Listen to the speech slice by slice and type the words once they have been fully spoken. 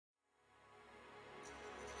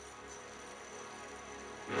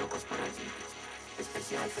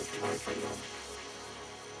especial Festival Freedom.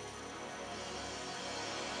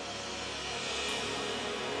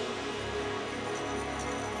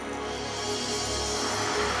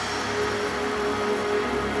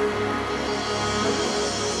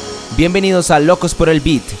 Bienvenidos a Locos por el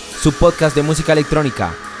Beat, su podcast de música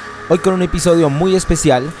electrónica. Hoy con un episodio muy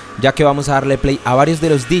especial, ya que vamos a darle play a varios de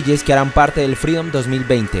los DJs que harán parte del Freedom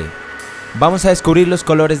 2020. Vamos a descubrir los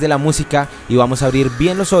colores de la música y vamos a abrir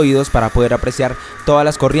bien los oídos para poder apreciar todas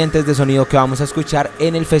las corrientes de sonido que vamos a escuchar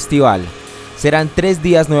en el festival. Serán 3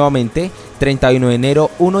 días nuevamente, 31 de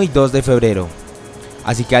enero, 1 y 2 de febrero.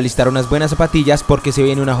 Así que alistar unas buenas zapatillas porque se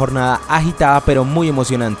viene una jornada agitada pero muy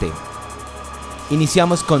emocionante.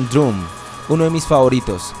 Iniciamos con Drum, uno de mis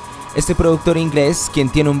favoritos. Este productor inglés, quien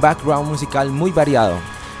tiene un background musical muy variado,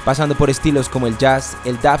 pasando por estilos como el jazz,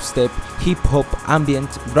 el dubstep, hip hop, ambient,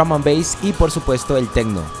 drum and bass y por supuesto el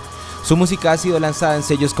techno. Su música ha sido lanzada en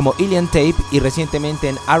sellos como Ilian Tape y recientemente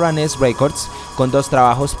en R&S Records con 2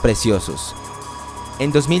 trabajos preciosos.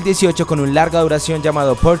 En 2018 con una larga duración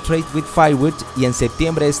llamado Portrait with Firewood y en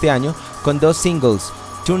septiembre de este año con 2 singles,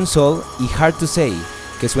 Tune Soul y Hard to Say,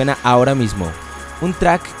 que suena ahora mismo. Un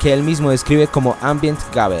track que él mismo describe como Ambient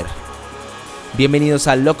Gabber. Bienvenidos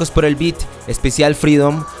a Locos por el Beat, especial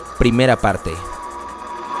Freedom, primera parte.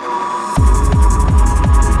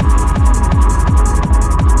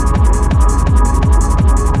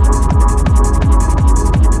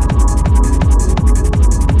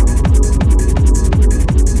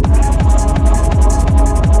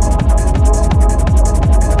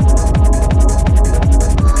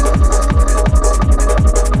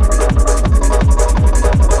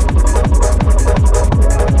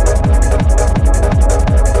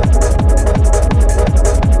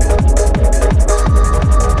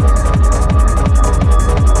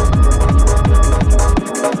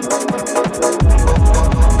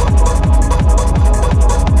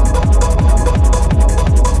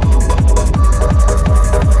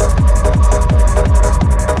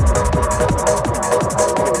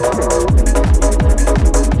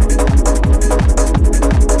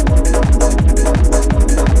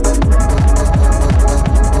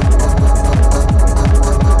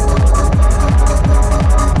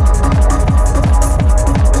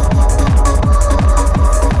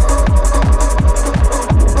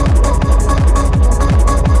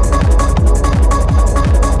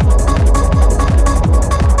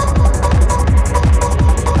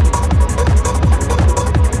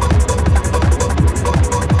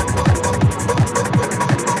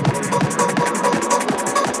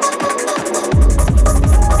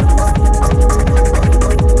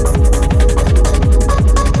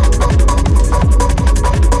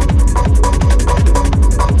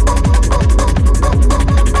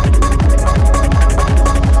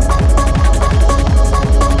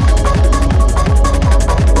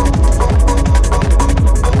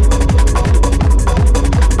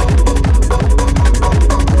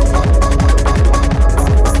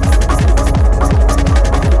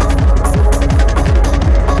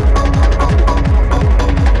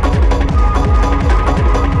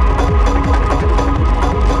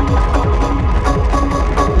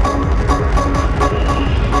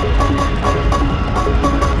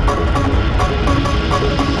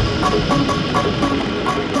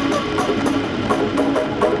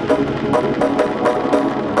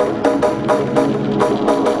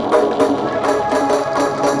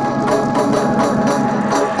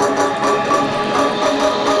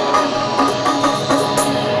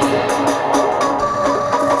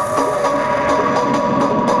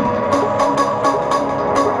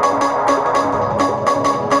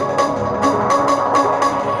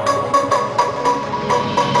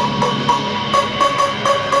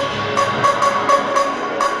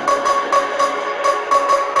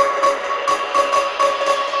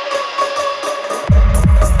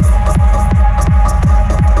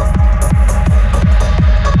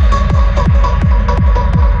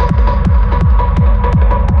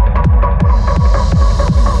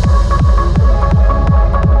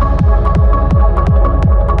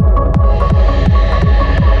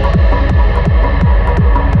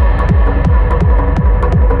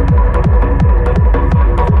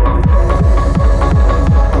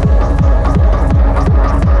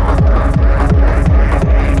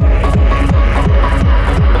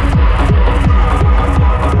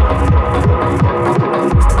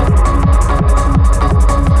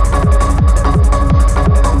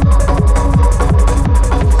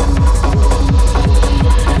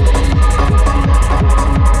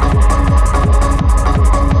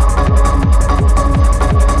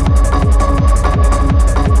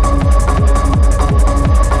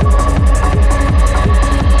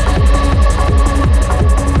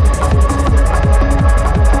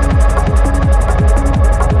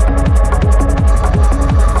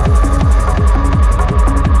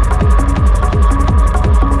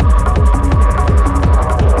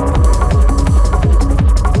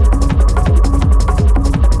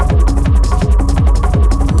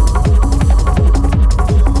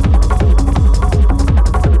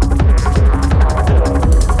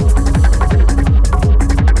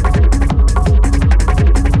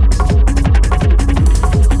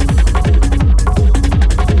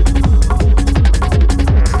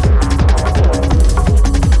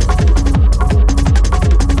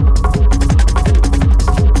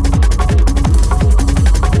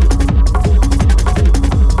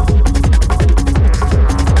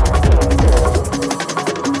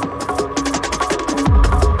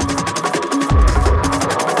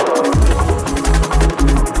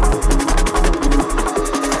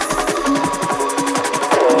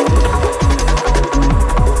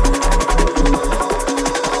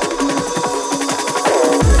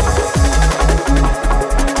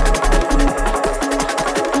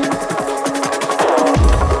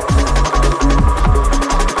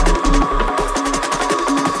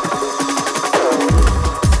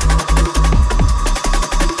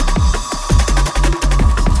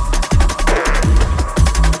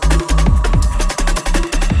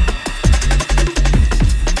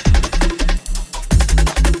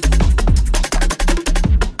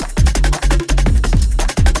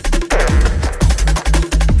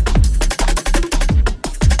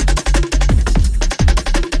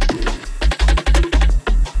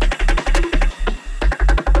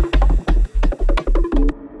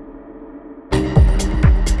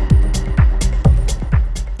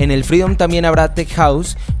 En el Freedom también habrá Tech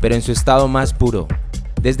House, pero en su estado más puro.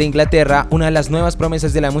 Desde Inglaterra, una de las nuevas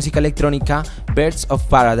promesas de la música electrónica, Birds of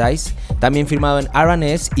Paradise, también firmado en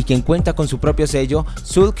R&S y quien cuenta con su propio sello,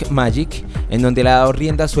 Sulk Magic, en donde le ha dado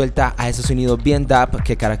rienda suelta a ese sonido bien dub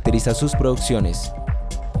que caracteriza sus producciones.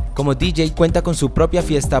 Como DJ cuenta con su propia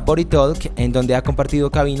fiesta Body Talk, en donde ha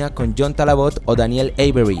compartido cabina con John Talabot o Daniel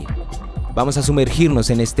Avery. Vamos a sumergirnos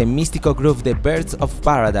en este místico groove de Birds of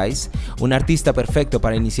Paradise, un artista perfecto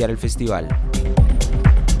para iniciar el festival.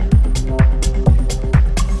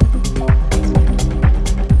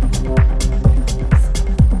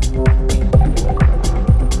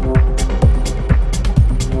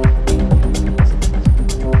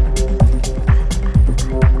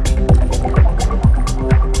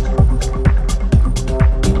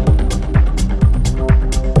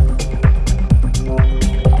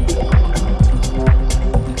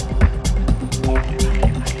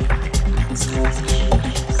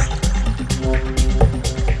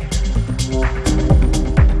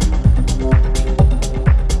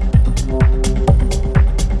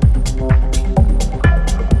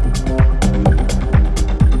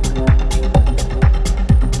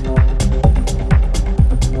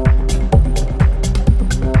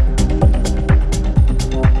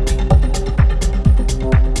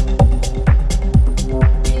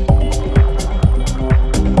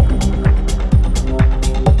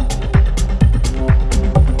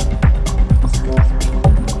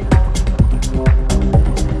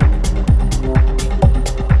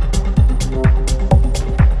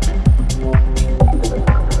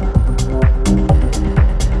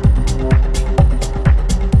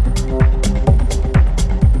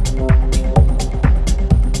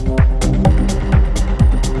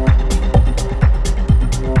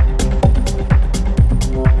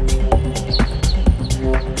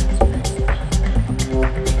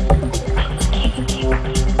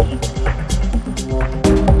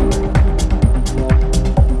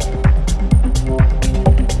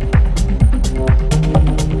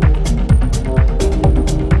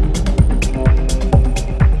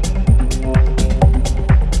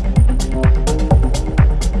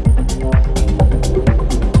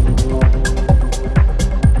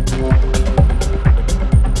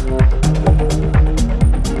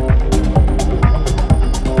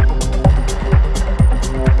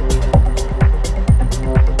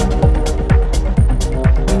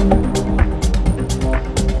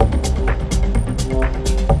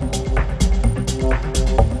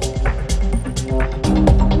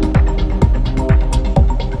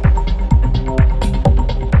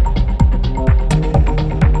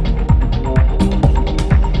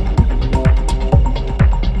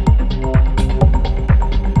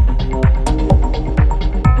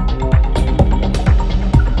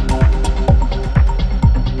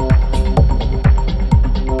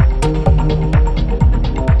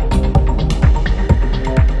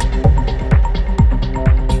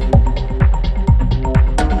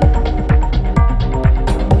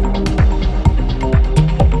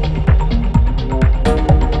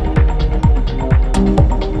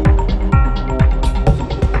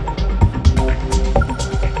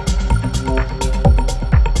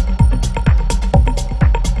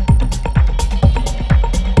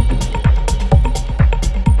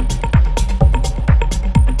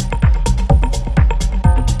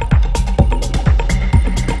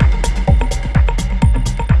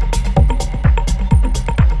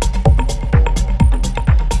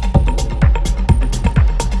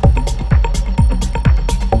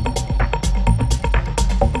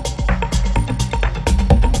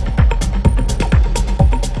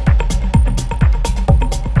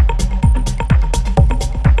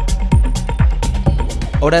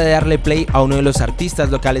 Hora de darle play a uno de los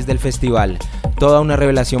artistas locales del festival, toda una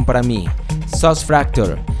revelación para mí, Sauce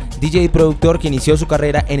Fracture, DJ y productor que inició su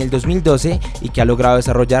carrera en el 2012 y que ha logrado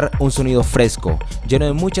desarrollar un sonido fresco, lleno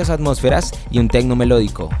de muchas atmósferas y un techno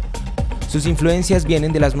melódico. Sus influencias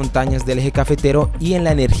vienen de las montañas del eje cafetero y en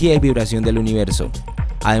la energía y vibración del universo.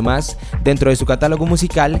 Además, dentro de su catálogo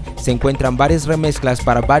musical se encuentran varias remezclas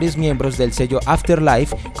para varios miembros del sello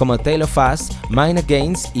Afterlife como Tale of Us, Mind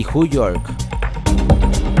Against y Who York.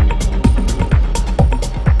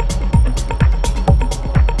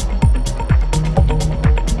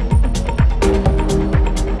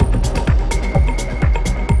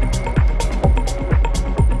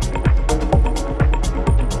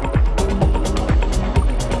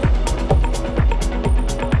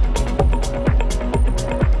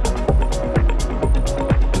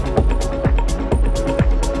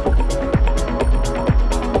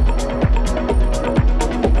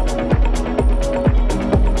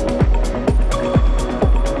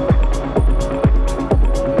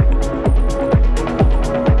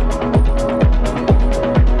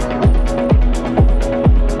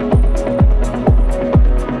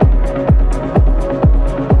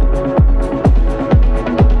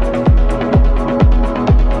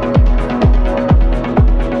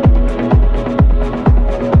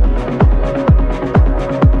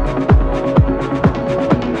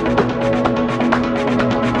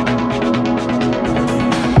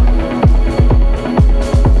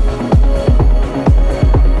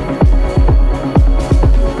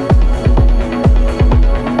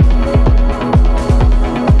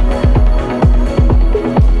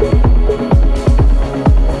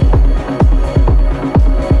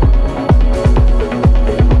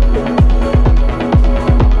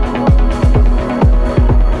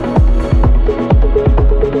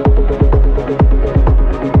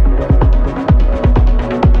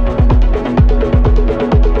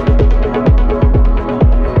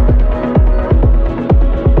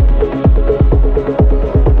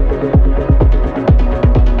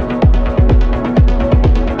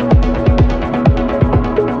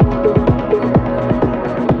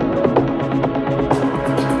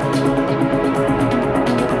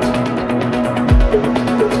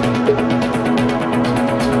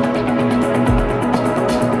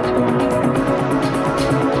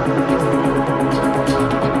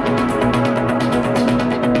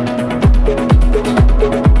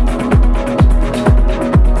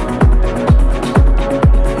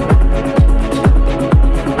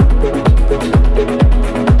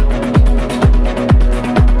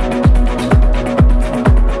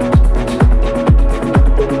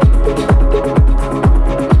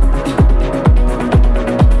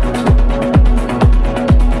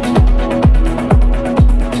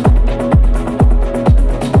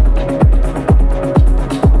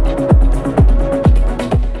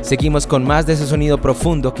 Seguimos con más de ese sonido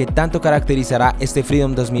profundo que tanto caracterizará este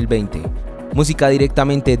Freedom 2020. Música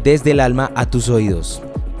directamente desde el alma a tus oídos.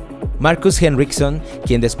 Marcus Henriksson,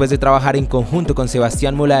 quien después de trabajar en conjunto con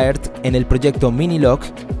Sebastián Molaert en el proyecto Minilock,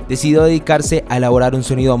 decidió dedicarse a elaborar un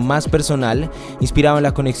sonido más personal, inspirado en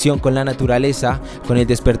la conexión con la naturaleza, con el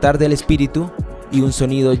despertar del espíritu y un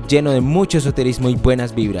sonido lleno de mucho esoterismo y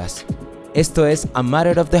buenas vibras. Esto es A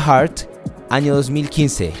Matter of the Heart, año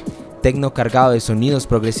 2015, tecno cargado de sonidos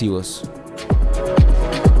progresivos.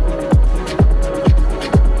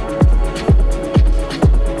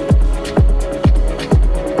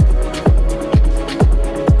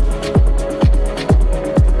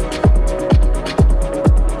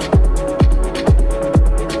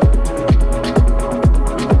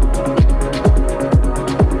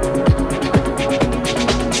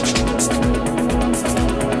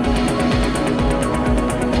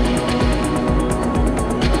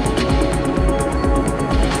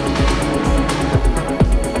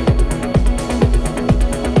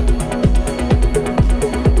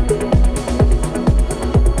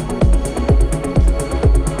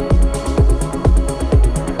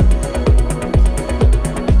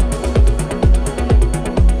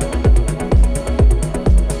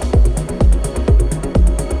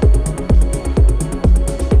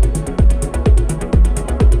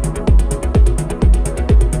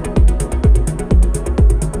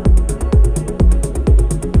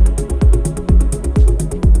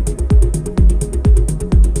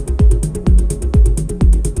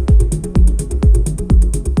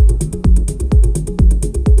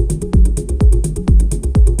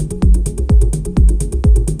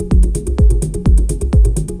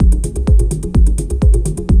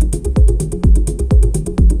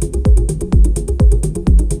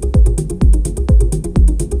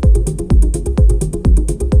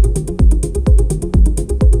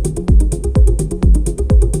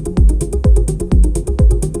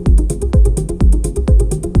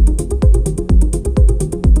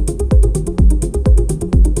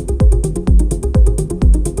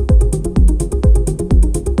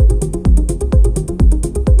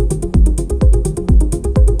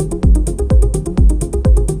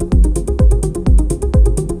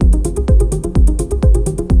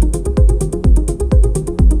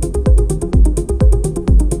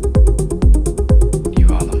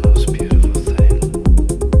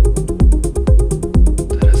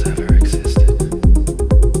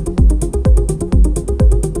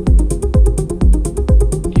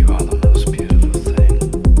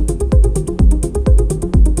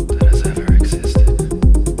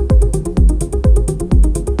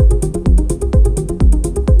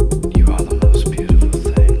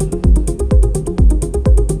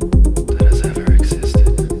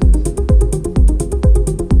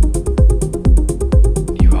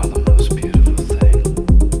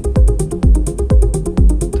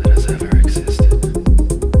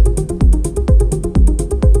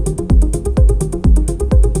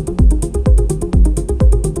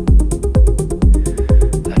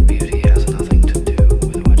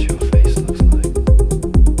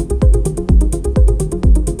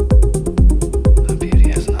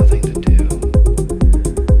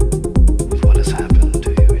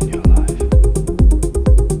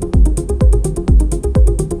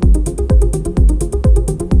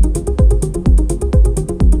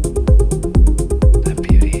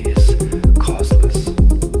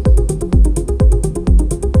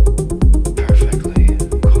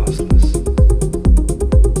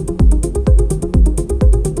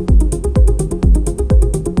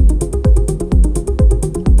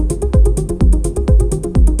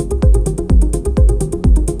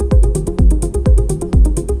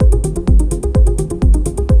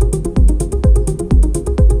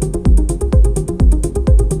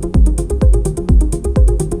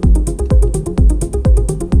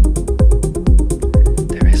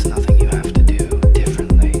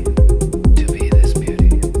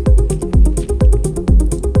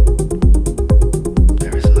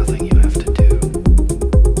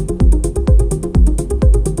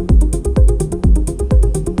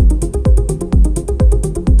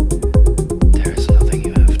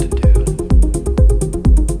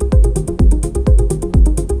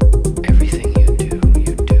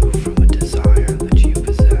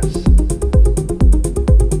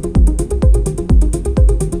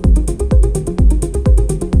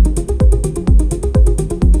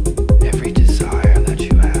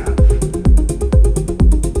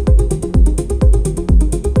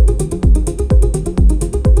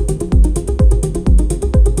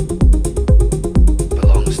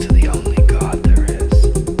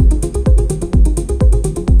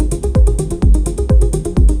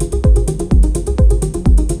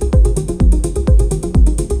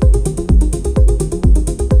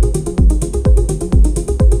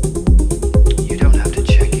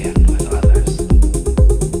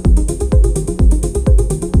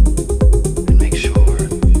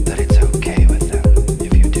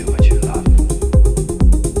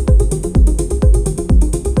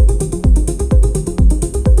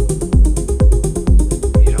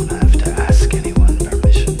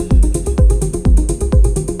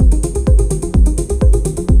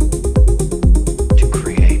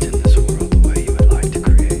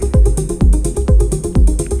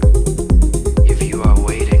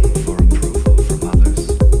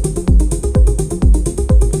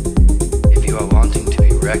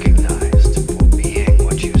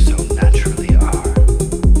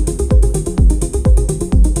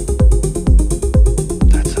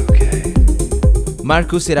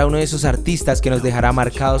 Marcus será uno de esos artistas que nos dejará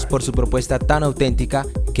marcados por su propuesta tan auténtica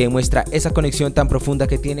que demuestra esa conexión tan profunda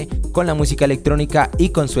que tiene con la música electrónica y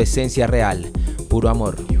con su esencia real, puro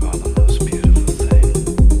amor.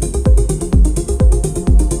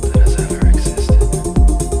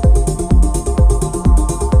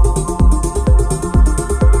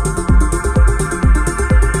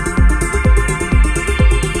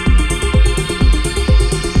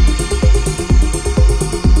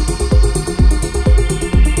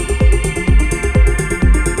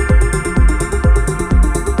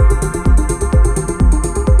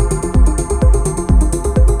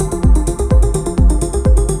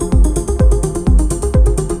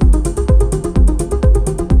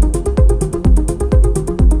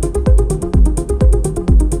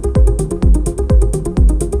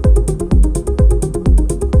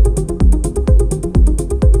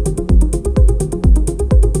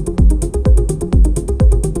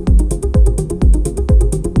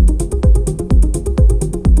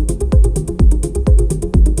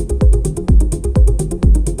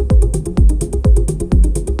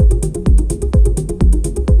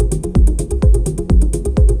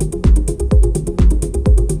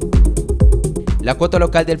 La cuota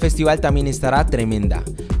local del festival también estará tremenda,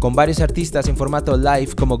 con varios artistas en formato live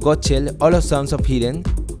como Gotchel o los Sons of Hidden,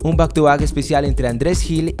 un back-to-back especial entre Andrés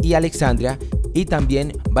Gil y Alexandria, y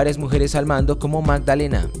también varias mujeres al mando como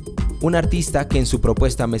Magdalena, un artista que en su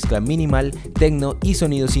propuesta mezcla minimal, techno y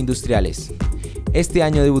sonidos industriales. Este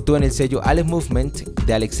año debutó en el sello Aleph Movement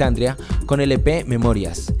de Alexandria con el EP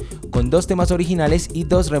Memorias, con 2 temas originales y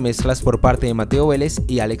 2 remezclas por parte de Mateo Vélez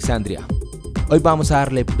y Alexandria. Hoy vamos a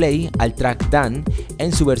darle play al track Dan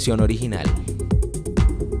en su versión original.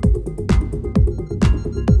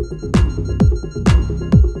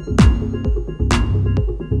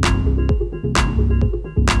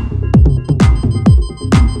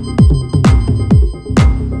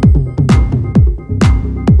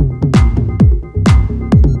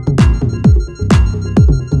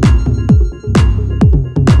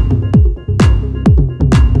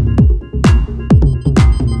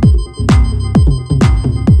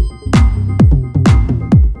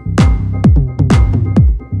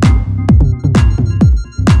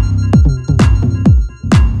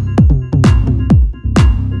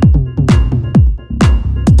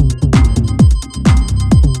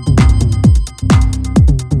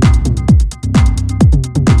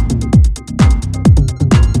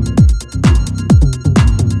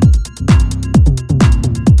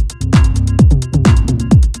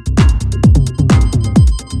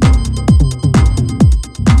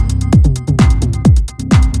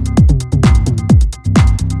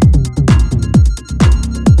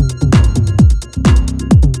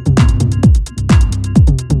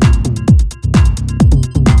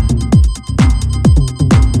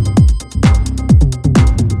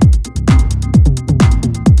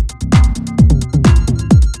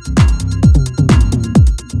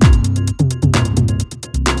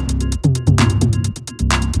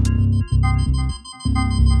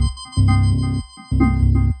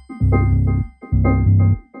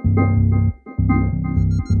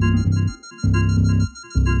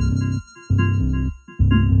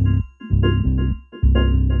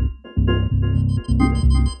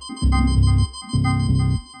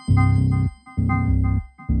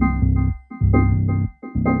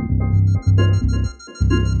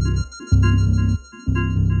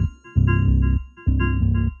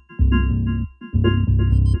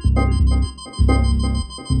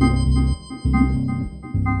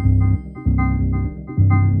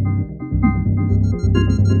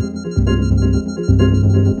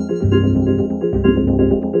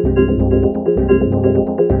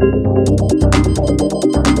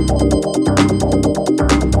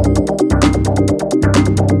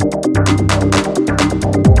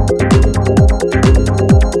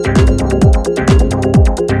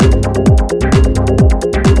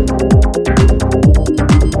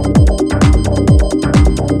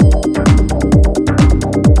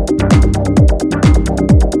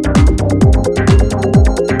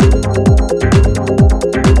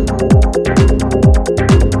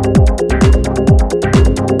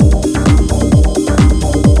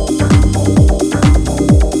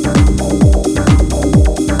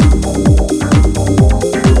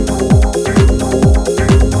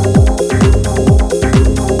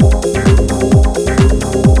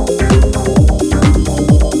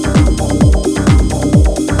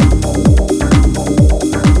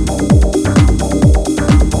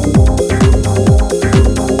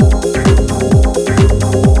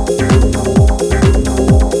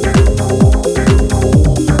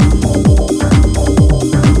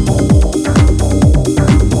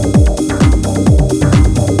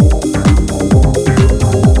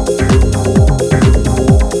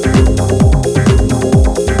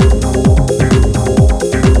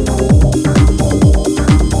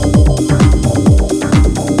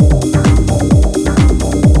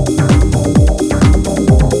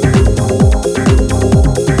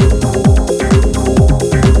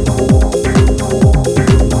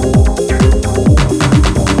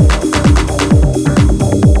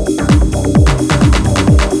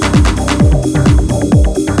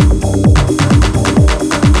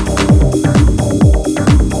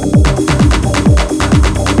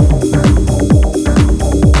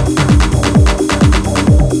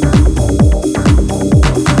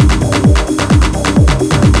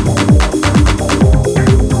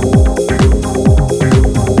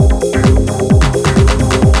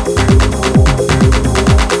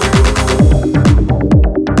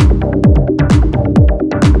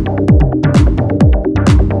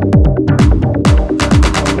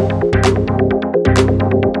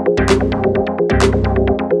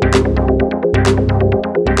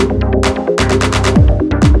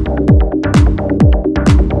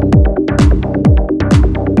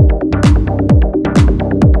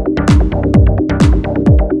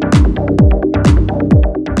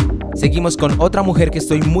 Seguimos con otra mujer que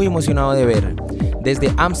estoy muy emocionado de ver.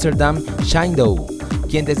 Desde Ámsterdam, Shinedough,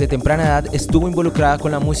 quien desde temprana edad estuvo involucrada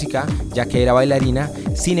con la música ya que era bailarina.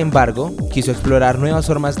 Sin embargo, quiso explorar nuevas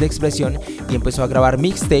formas de expresión y empezó a grabar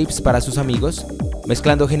mixtapes para sus amigos,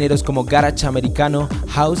 mezclando géneros como garage americano,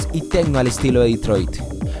 house y techno al estilo de Detroit.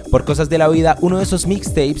 Por cosas de la vida, uno de esos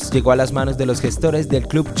mixtapes llegó a las manos de los gestores del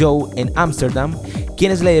Club Joe en Ámsterdam,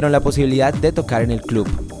 quienes le dieron la posibilidad de tocar en el club.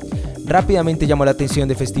 Rápidamente llamó la atención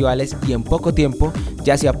de festivales y en poco tiempo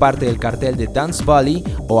ya hacía parte del cartel de Dance Valley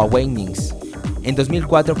o Awakenings. En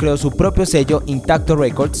 2004 creó su propio sello Intacto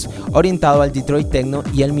Records, orientado al Detroit Techno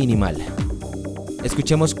y al Minimal.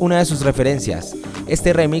 Escuchemos una de sus referencias,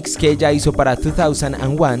 este remix que ella hizo para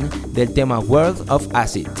 2001 del tema World of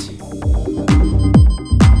Acid.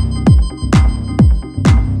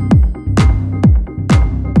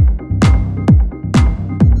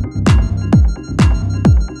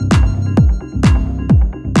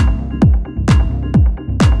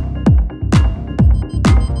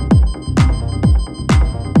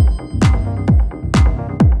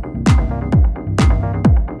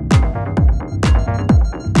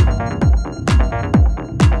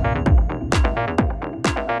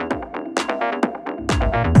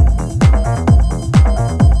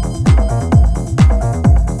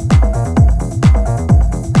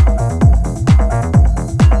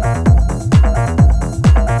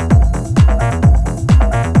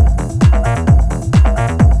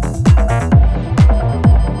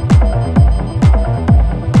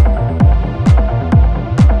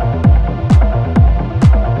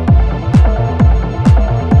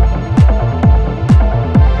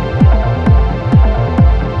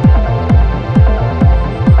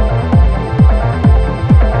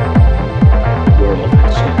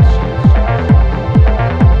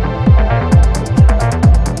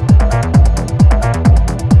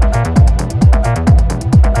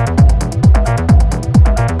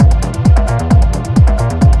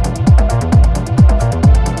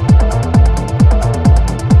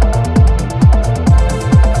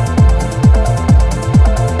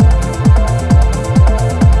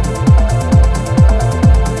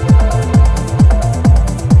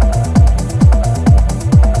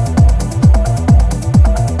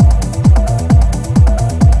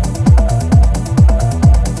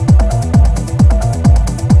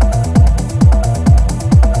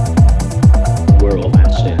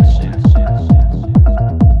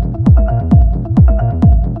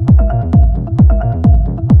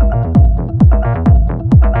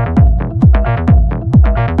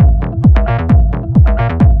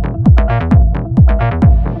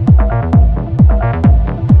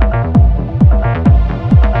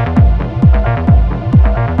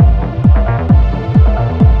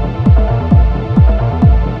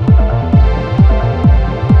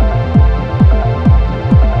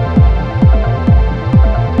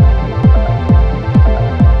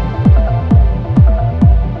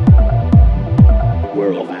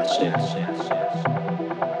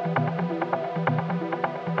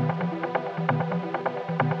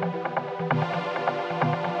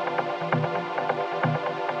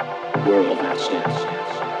 World of Acid.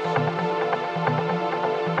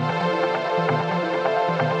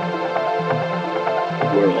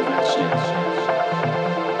 World of Acid.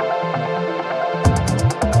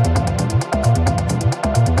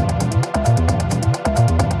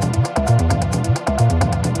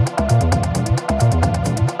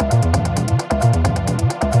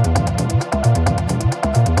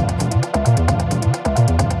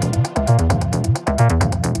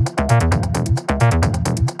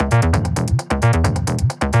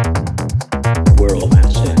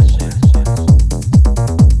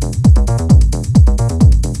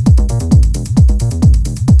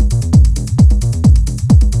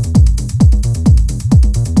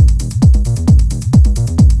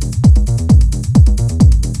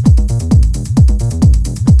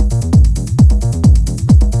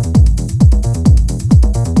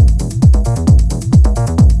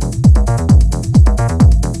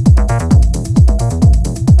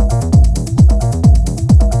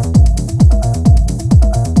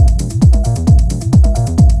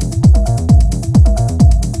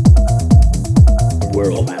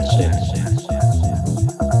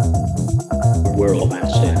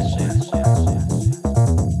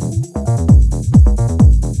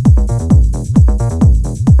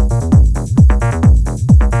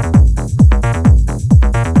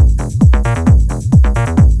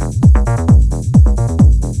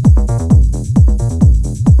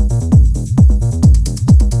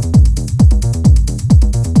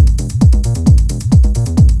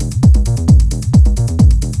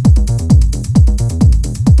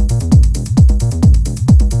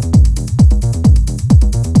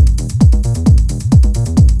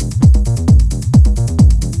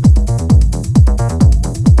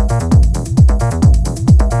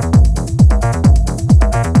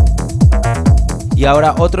 Y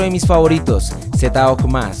ahora otro de mis favoritos, Z-Ok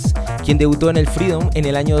Más, quien debutó en el Freedom en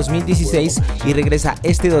el año 2016 y regresa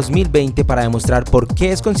este 2020 para demostrar por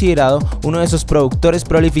qué es considerado uno de esos productores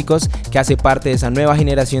prolíficos que hace parte de esa nueva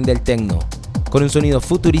generación del techno, con un sonido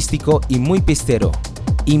futurístico y muy pistero,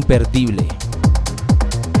 imperdible.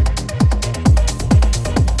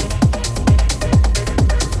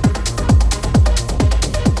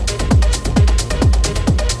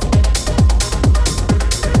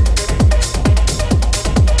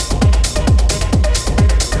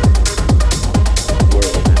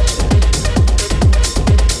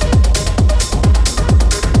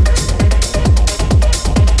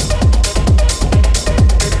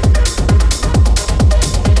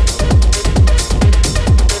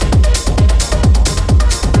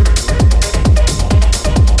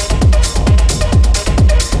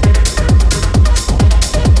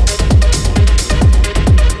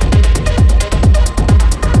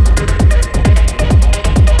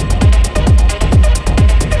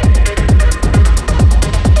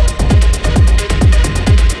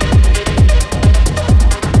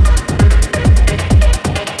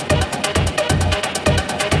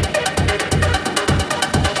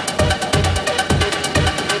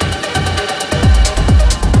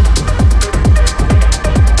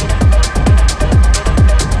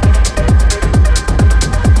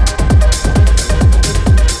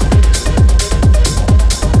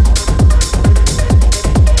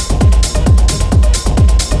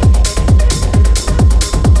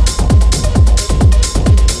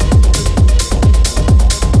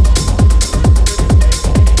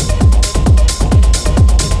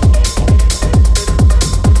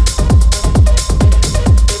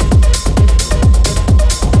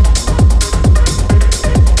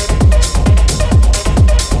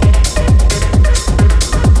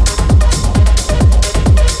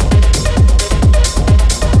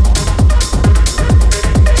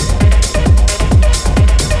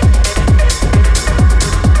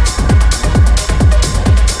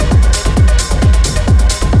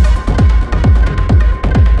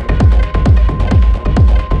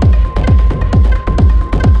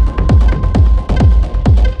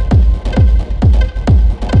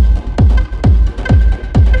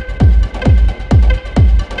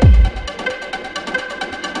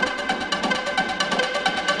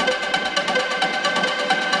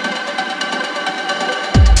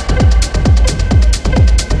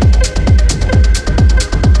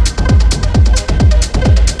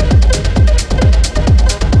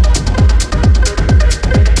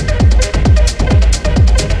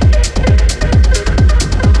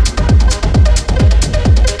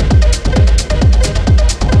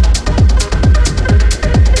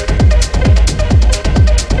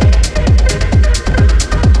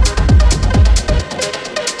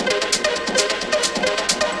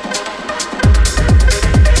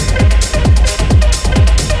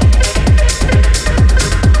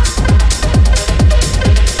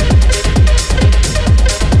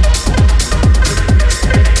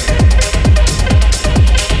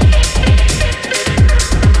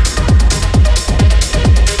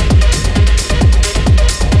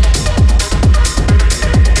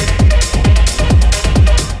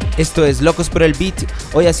 Esto es Locos por el Beat,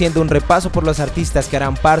 hoy haciendo un repaso por los artistas que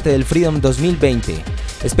harán parte del Freedom 2020.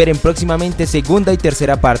 Esperen próximamente segunda y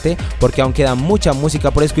tercera parte porque aún queda mucha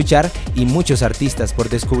música por escuchar y muchos artistas por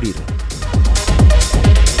descubrir.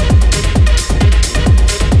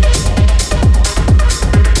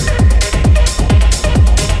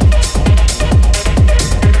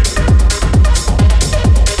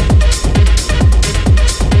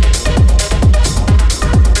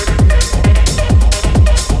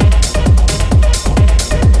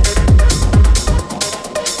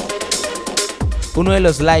 Uno de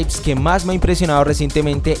los lives que más me ha impresionado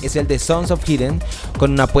recientemente es el de Sons of Hidden,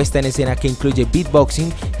 con una puesta en escena que incluye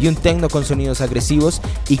beatboxing y un techno con sonidos agresivos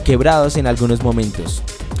y quebrados en algunos momentos.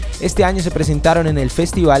 Este año se presentaron en el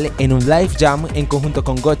festival en un live jam en conjunto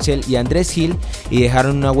con Gotchel y Andrés Gil y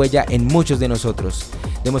dejaron una huella en muchos de nosotros,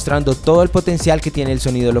 demostrando todo el potencial que tiene el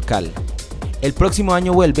sonido local. El próximo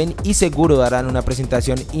año vuelven y seguro darán una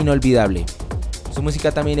presentación inolvidable. Su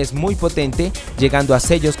música también es muy potente, llegando a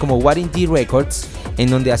sellos como Warren G Records, en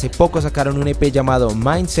donde hace poco sacaron un EP llamado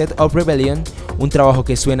Mindset of Rebellion, un trabajo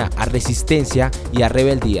que suena a resistencia y a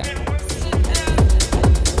rebeldía.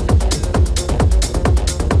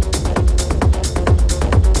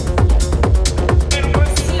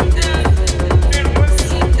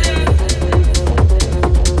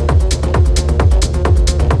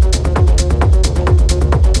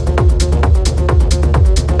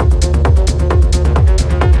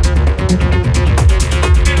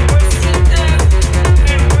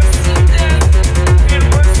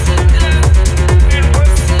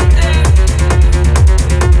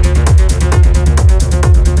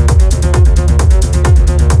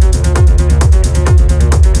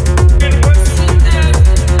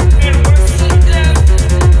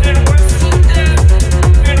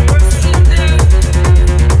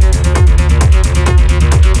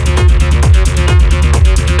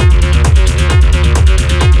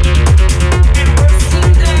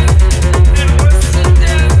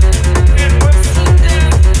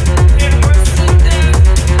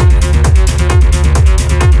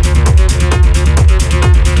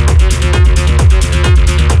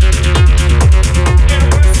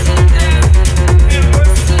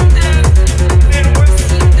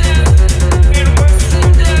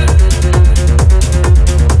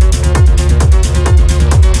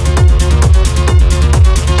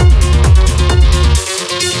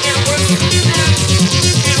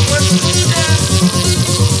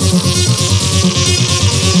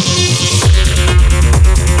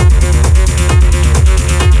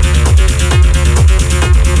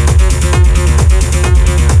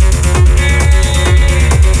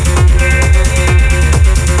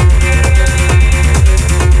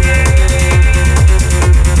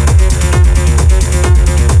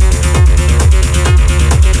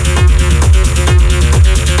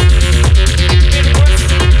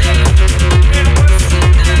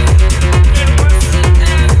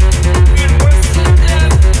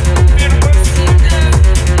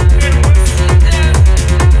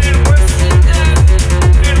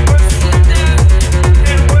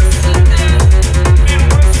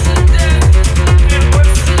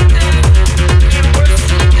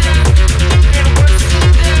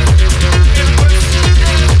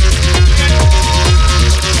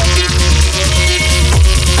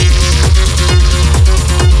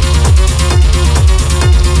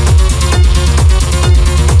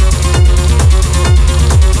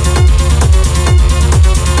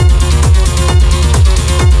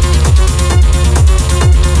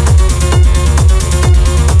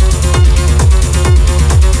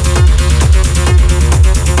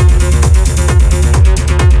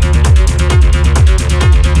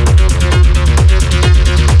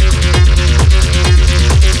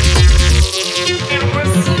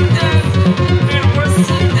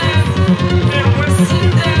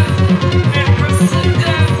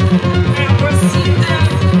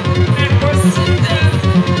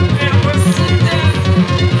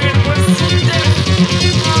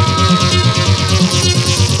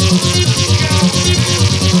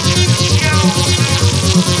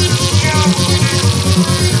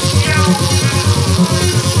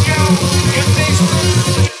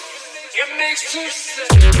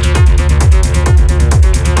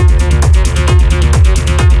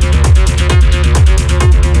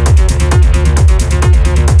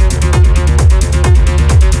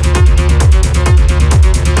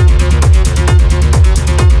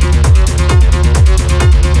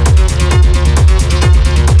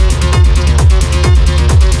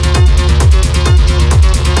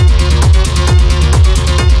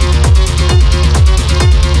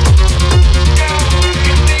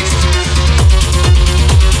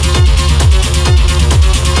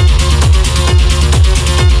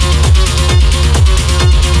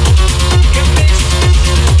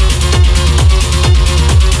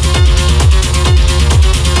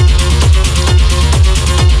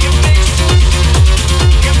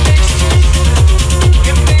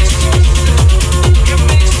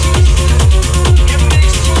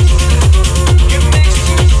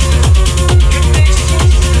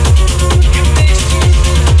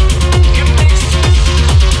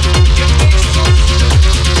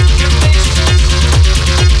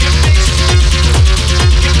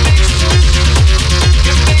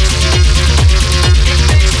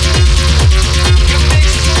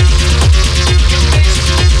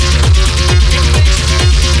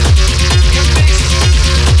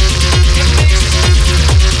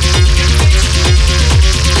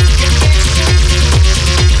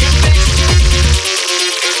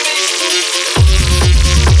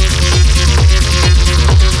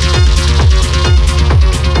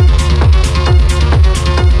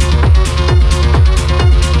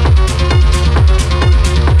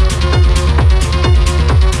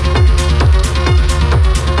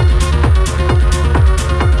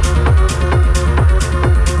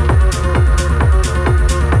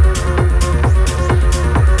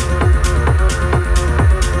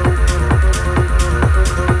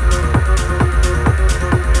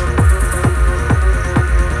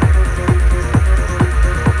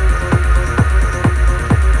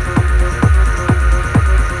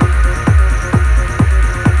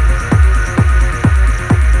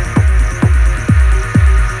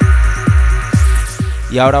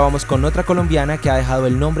 Y ahora vamos con otra colombiana que ha dejado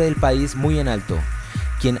el nombre del país muy en alto,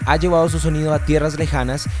 quien ha llevado su sonido a tierras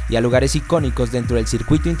lejanas y a lugares icónicos dentro del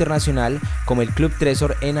circuito internacional como el Club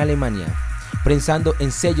Tresor en Alemania, prensando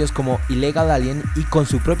en sellos como Illegal Alien y con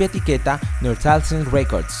su propia etiqueta Nordhausen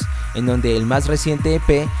Records, en donde el más reciente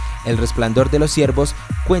EP, El Resplandor de los Ciervos,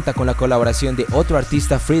 cuenta con la colaboración de otro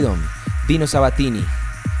artista Freedom, Dino Sabatini.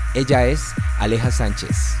 Ella es Aleja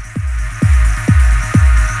Sánchez.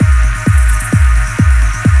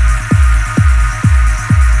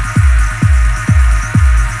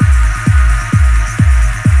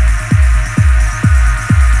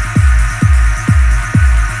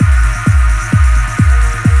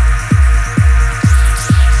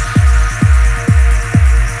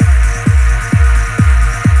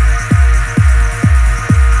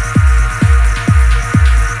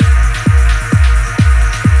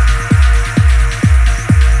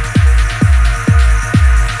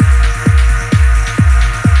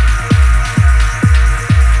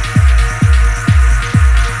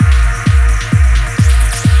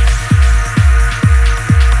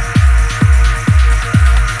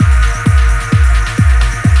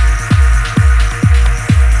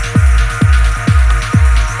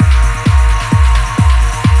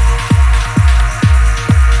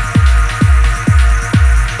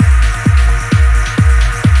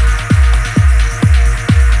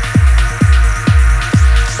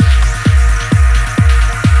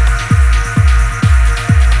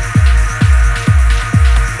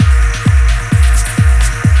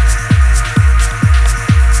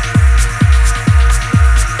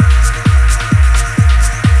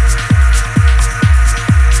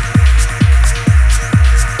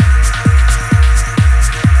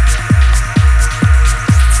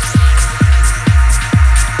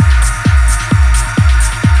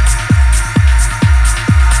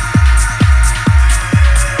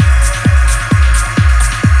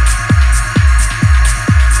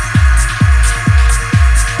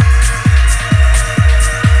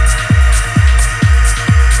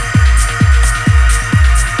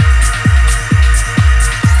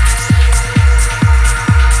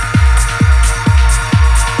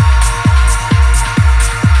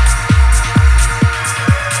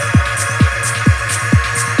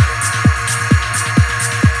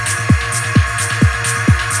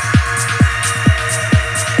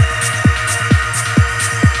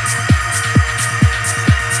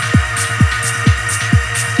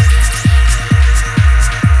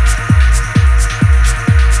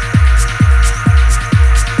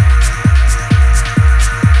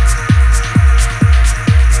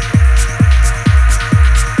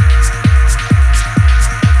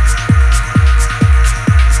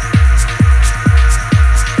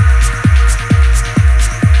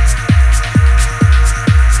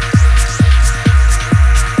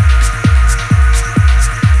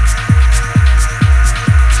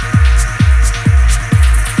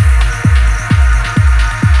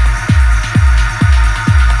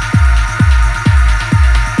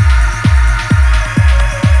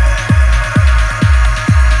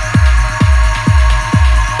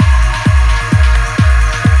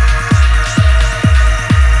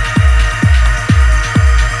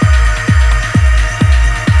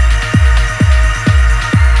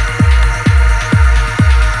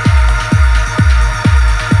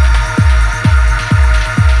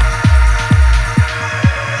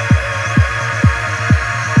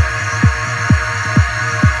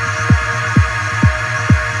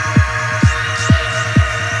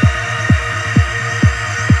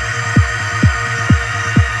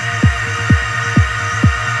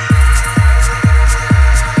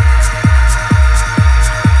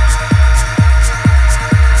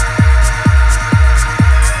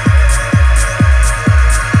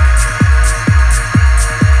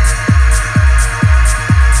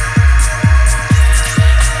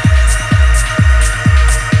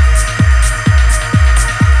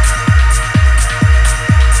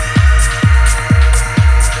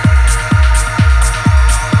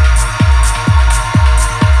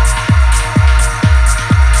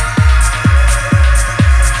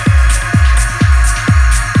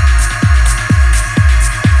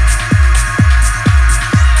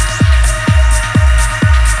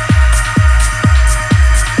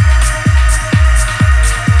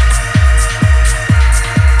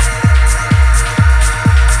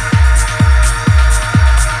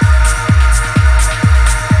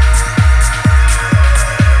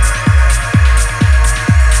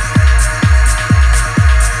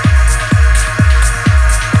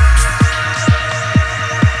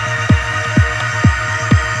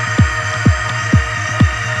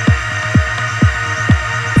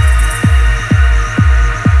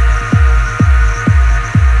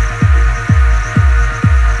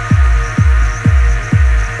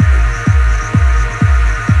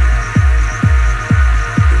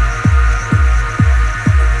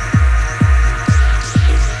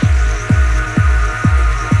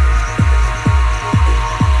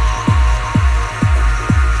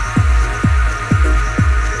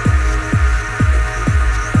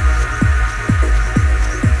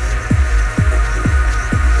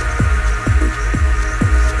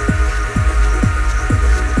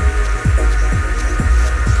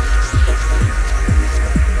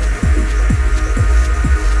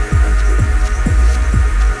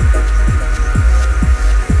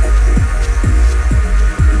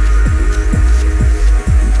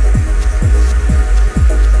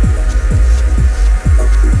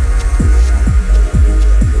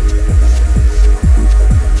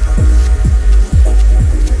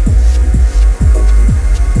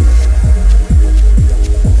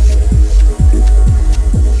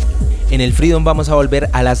 En el Freedom vamos a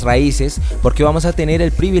volver a las raíces porque vamos a tener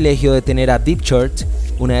el privilegio de tener a Deep Church,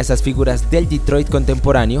 una de esas figuras del Detroit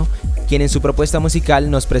contemporáneo, quien en su propuesta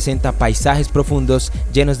musical nos presenta paisajes profundos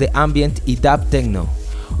llenos de ambient y dub techno,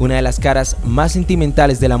 una de las caras más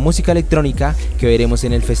sentimentales de la música electrónica que veremos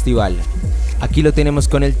en el festival. Aquí lo tenemos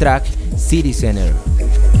con el track City Center.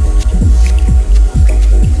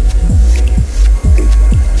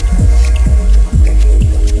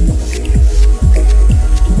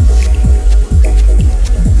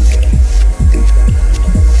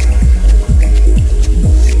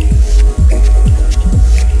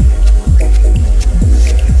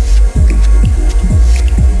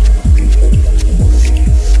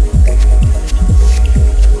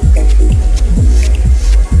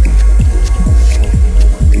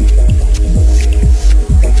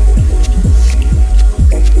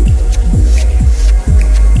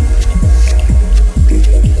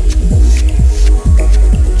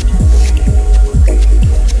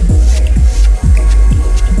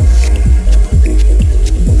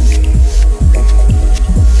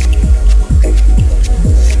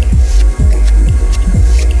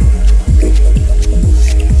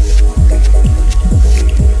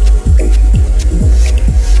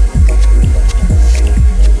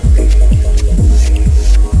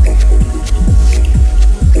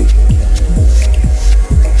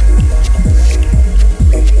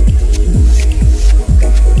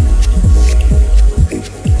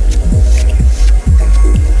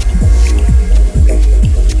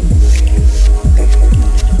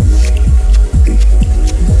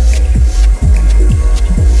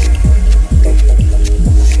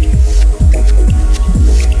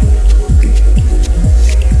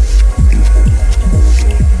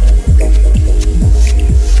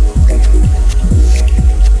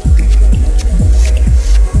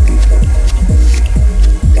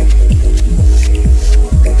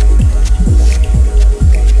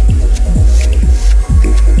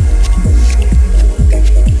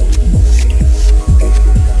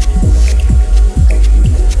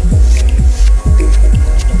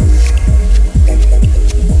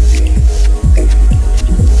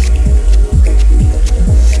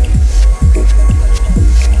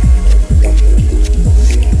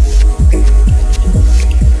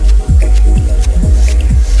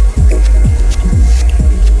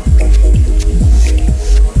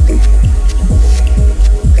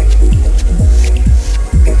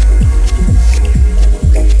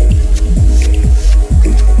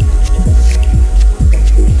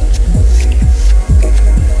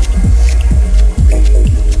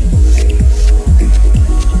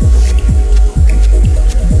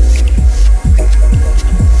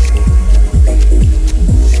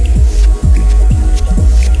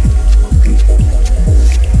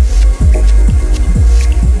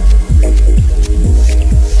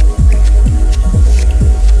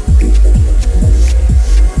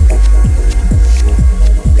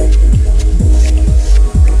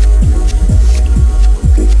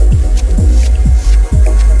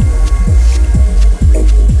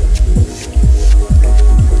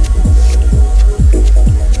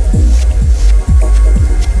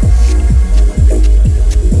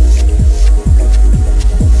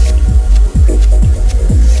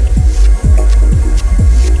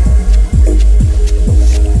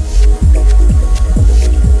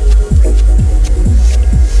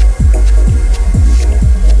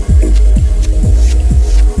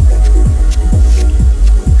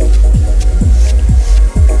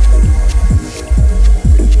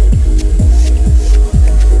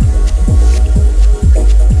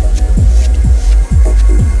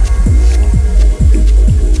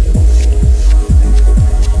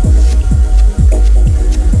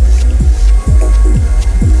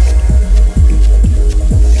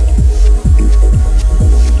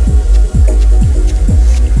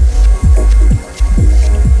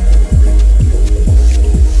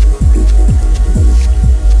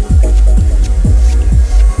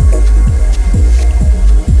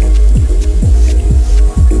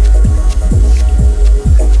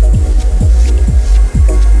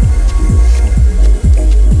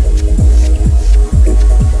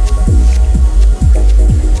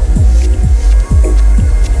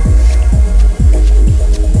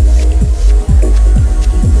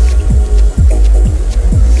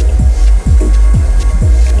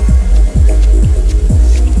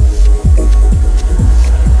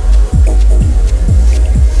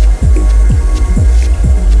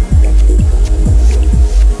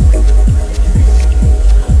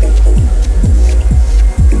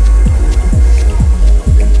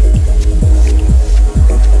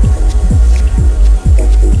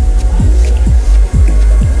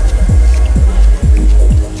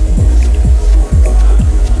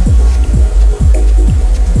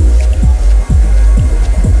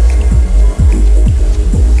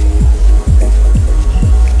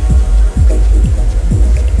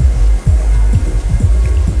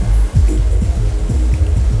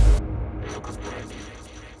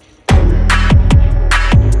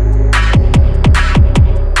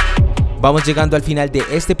 Vamos llegando al final de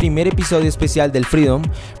este primer episodio especial del Freedom,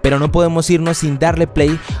 pero no podemos irnos sin darle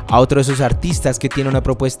play a otro de esos artistas que tiene una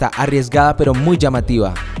propuesta arriesgada pero muy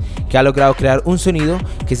llamativa, que ha logrado crear un sonido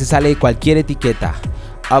que se sale de cualquier etiqueta.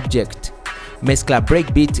 Object mezcla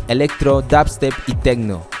breakbeat, electro, dubstep y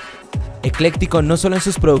techno. Ecléctico no solo en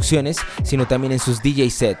sus producciones, sino también en sus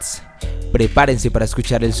DJ sets. Prepárense para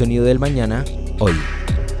escuchar el sonido del mañana hoy.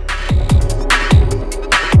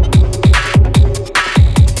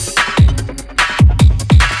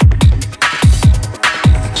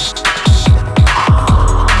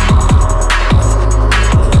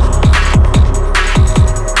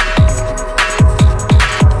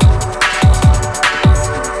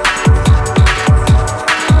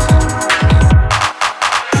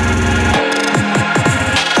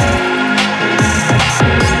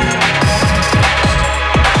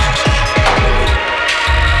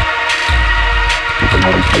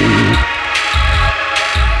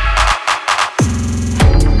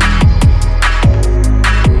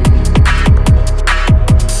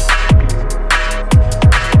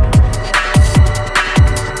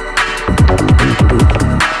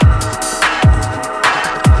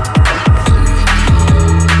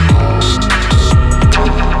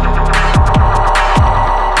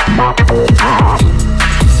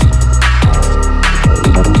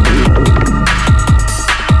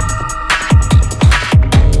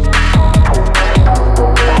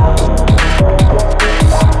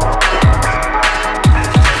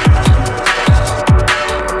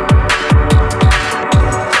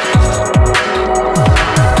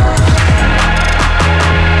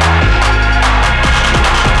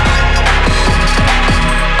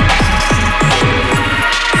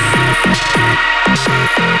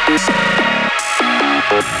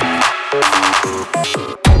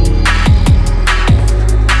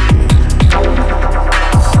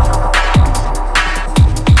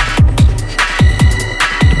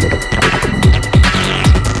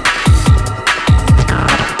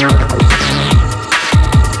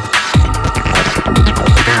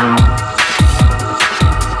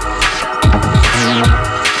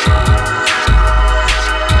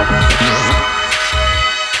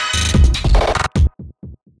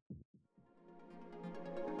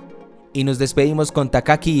 Y nos despedimos con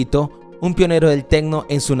Takaaki Ito, un pionero del techno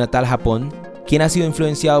en su natal Japón, quien ha sido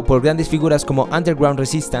influenciado por grandes figuras como Underground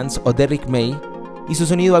Resistance o Derrick May, y su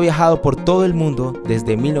sonido ha viajado por todo el mundo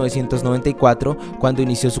desde 1994, cuando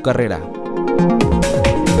inició su carrera.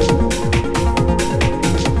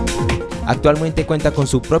 Actualmente cuenta con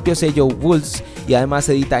su propio sello Wolves y además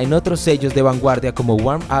edita en otros sellos de vanguardia como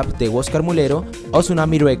Warm Up de Oscar Mulero o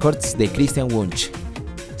Tsunami Records de Christian Wunsch.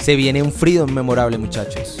 Se viene un Freedom memorable,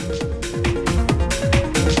 muchachos.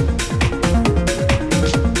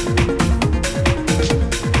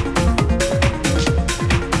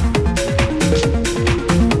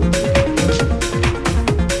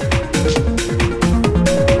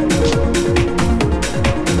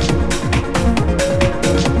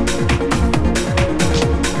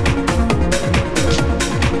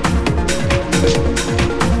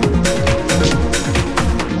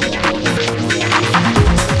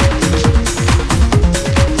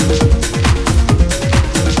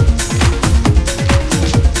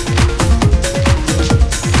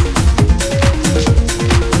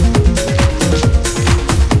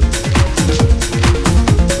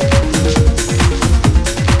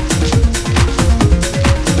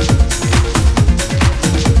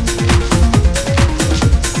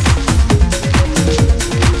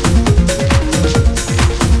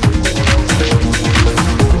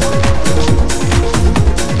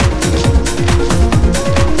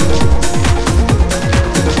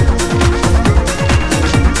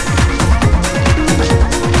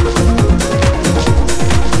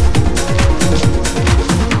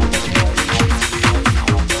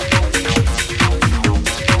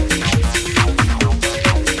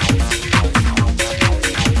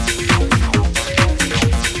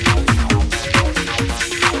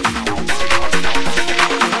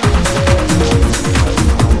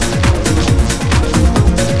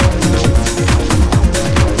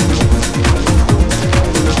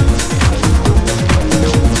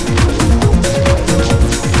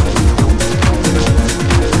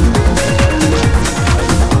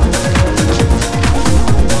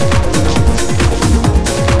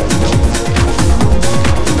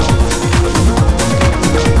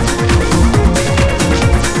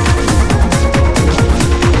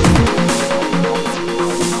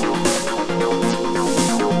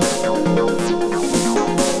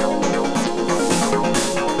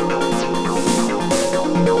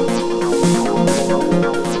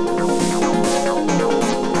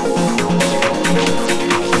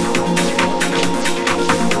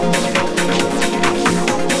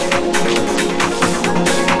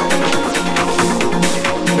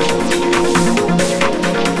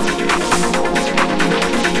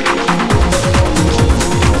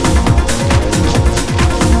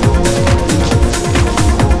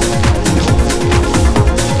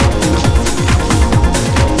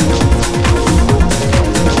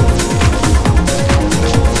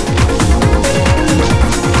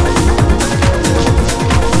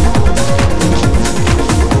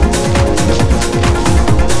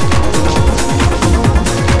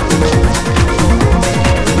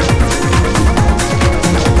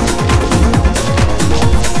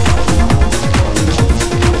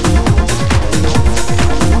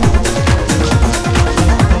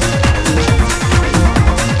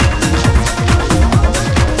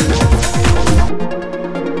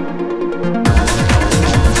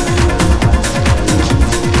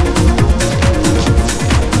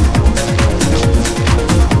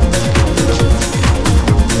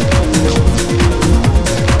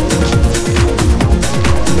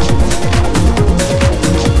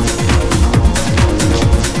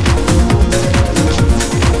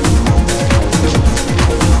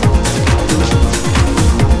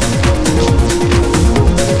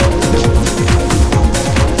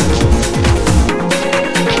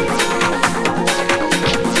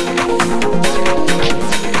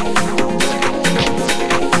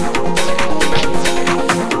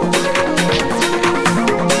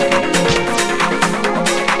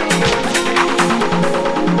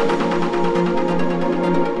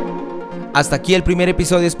 Hasta aquí el primer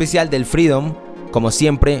episodio especial del Freedom. Como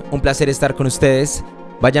siempre, un placer estar con ustedes.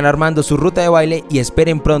 Vayan armando su ruta de baile y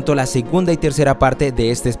esperen pronto la segunda y tercera parte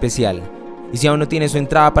de este especial. Y si aún no tiene su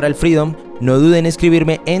entrada para el Freedom, no duden en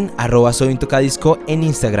escribirme en @soyuntocadisco en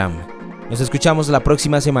Instagram. Nos escuchamos la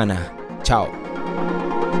próxima semana. Chao.